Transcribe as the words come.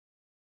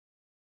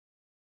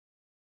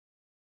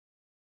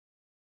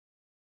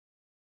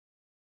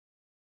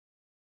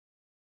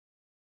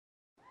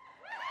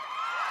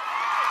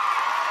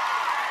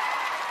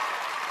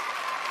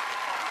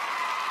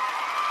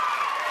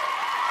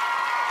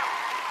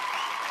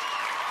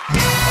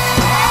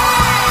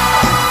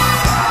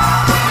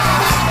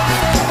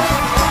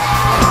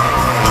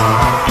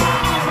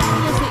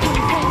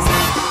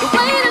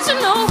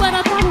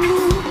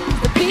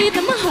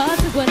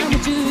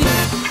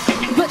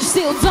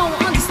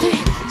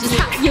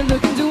You're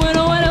looking to it,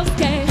 no one else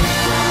can.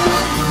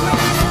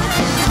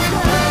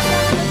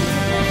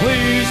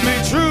 Please be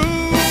true.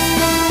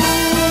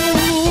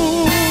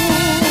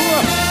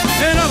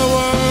 In other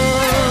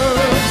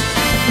words,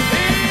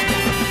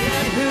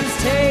 who's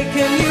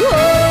taking you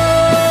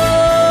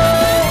home,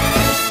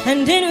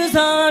 and in whose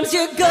arms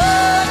you're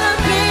gonna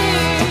be.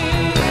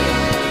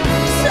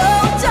 So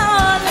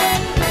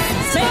darling,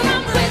 sing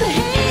up with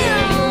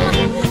him.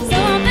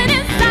 Something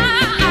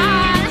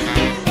inside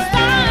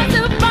starts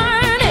to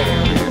burn it,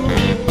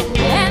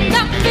 and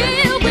I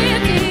feel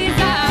with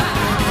desire.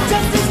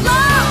 Just as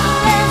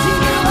long as you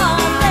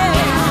are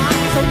there.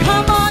 So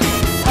come on,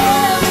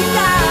 every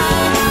guy,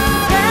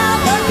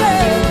 never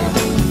girl,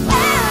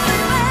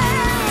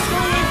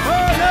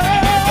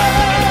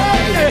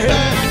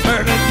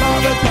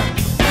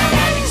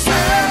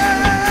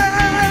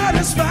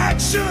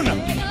 satisfaction.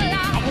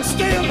 I will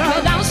stay alive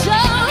without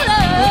your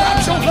love.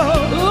 without your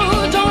love.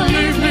 Ooh, don't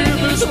leave me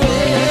this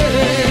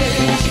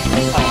way.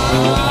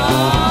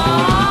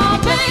 Oh,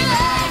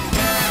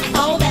 baby,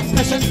 all that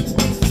pressure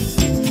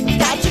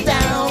got you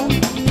down.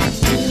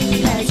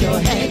 Has your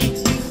head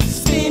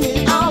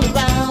spinning all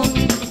around.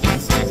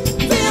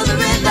 Feel the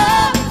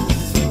rhythm,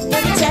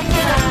 check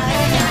it out.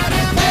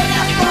 Play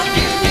that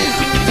funky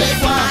music,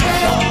 my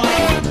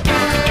boy.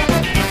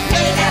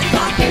 Play that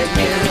funky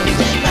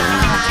music, my.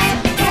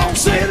 Come on,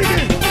 say it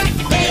again.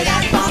 Play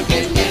that funky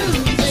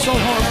music. So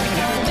hard.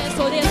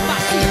 Beso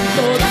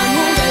despacito, dame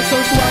un beso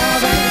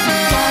suave,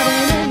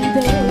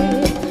 suavemente.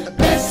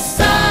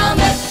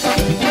 Bésame,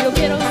 yo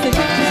quiero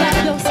seguir tus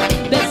labios,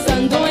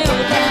 besándome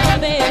otra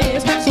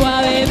vez,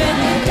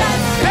 suavemente.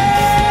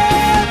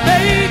 Hey,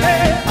 baby.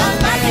 I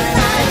like it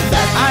like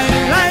that. I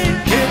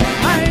like it.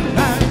 I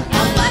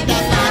like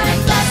it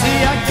like that. Si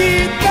aquí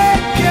te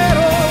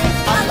quiero.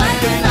 I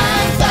like it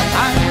like that.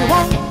 I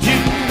want you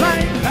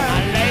like that. I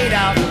laid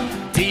out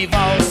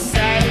Devo's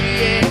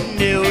in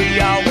New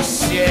York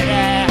City.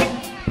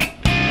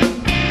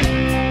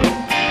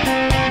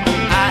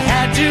 I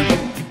had to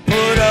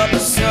put up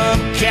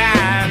some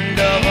kind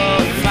of a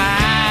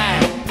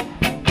fight.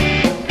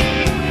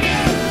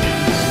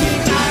 We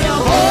gotta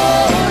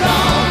hold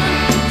on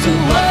to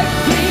what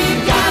we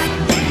got.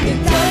 It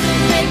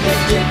doesn't make a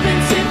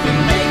difference if we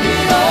make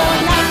it or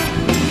not.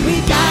 We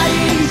got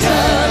each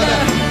other,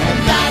 and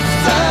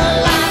that's a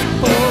lot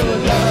for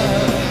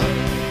love.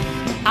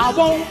 I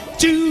want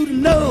you to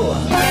know.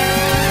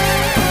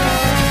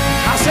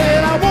 I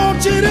said I want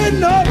you to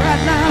know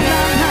right now.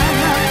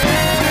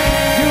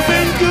 You've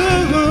been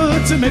good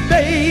to me,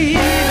 baby.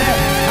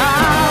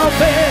 How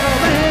better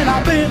than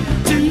I've been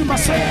to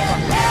myself.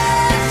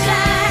 Love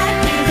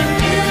shack is a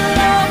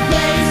little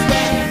place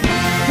where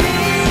we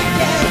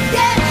can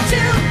get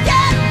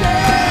together.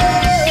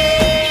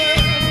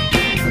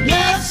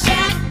 Love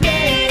shack,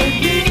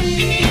 baby.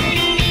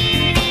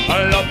 I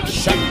love the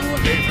shack,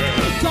 baby.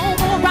 Don't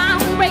go around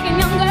breaking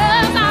young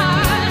girls'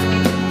 hearts.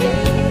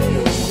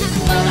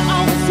 Mother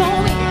always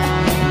told me,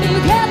 be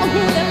careful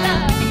who you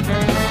love.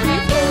 Be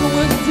careful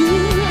what you do,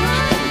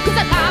 'cause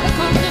that's how it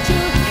comes to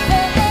truth.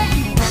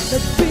 The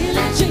real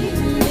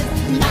genius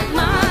is not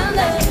my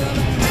love.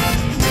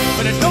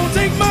 But it don't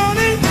take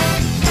money,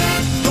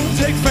 don't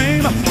take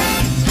fame,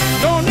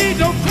 don't need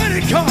no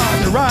credit card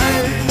to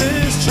ride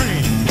this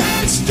train.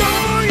 It's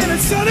strong and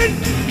it's sudden,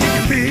 it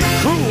can be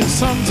cruel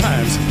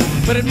sometimes,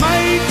 but it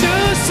might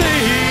just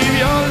save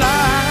your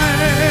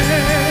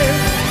life.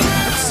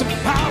 That's the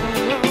power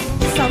of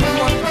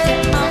Someone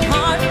set my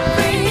heart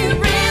free,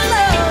 real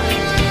love.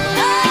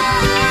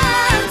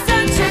 I'm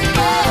searching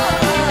for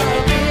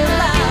real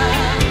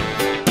love.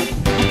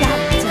 I got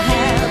to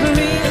have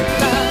real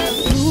love.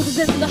 Groove is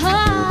in the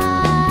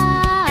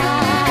heart.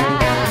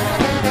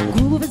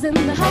 Groove is in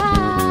the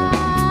heart.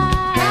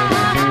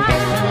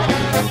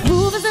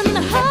 Groove is in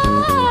the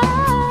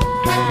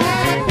heart.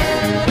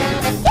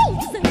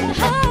 Groove is in the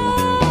heart.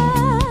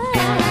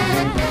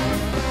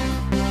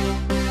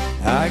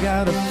 I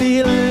got a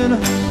feeling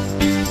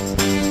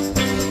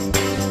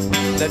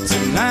that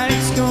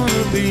tonight's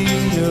gonna be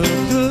a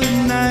good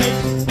night.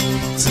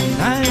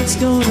 Tonight's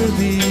gonna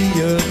be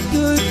a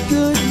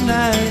good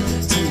night.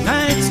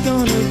 Tonight's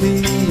gonna be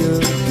a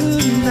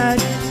good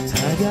night.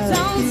 I got a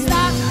Don't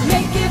stop,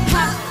 make it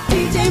pop.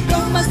 DJ,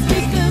 blow my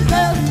speakers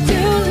up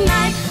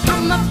tonight.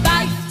 I'ma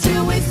fight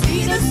till we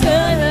see the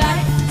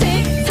sunlight.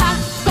 Tick tock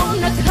on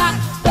the clock,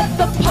 but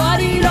the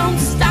party don't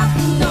stop.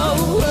 No.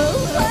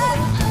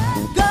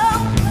 Go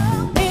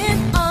in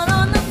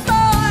on the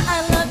floor. I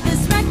love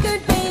this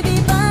record, baby,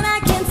 but I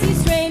can't see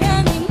straight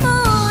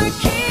anymore.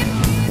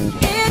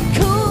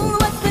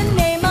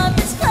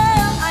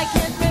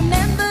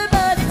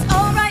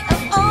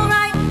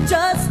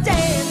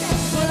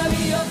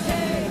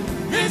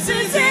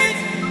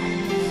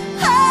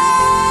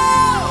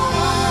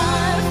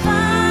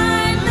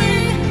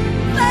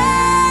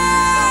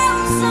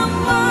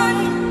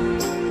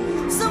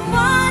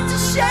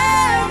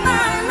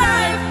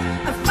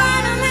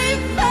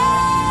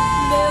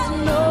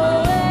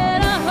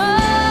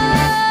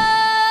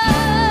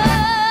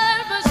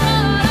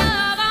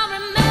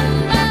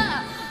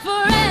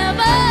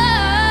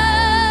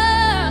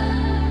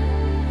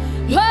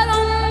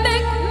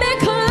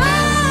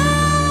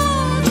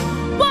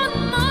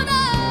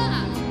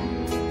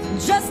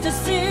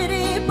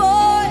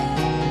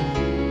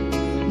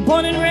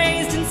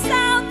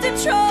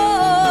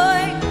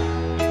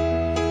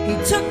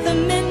 took the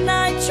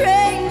midnight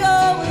train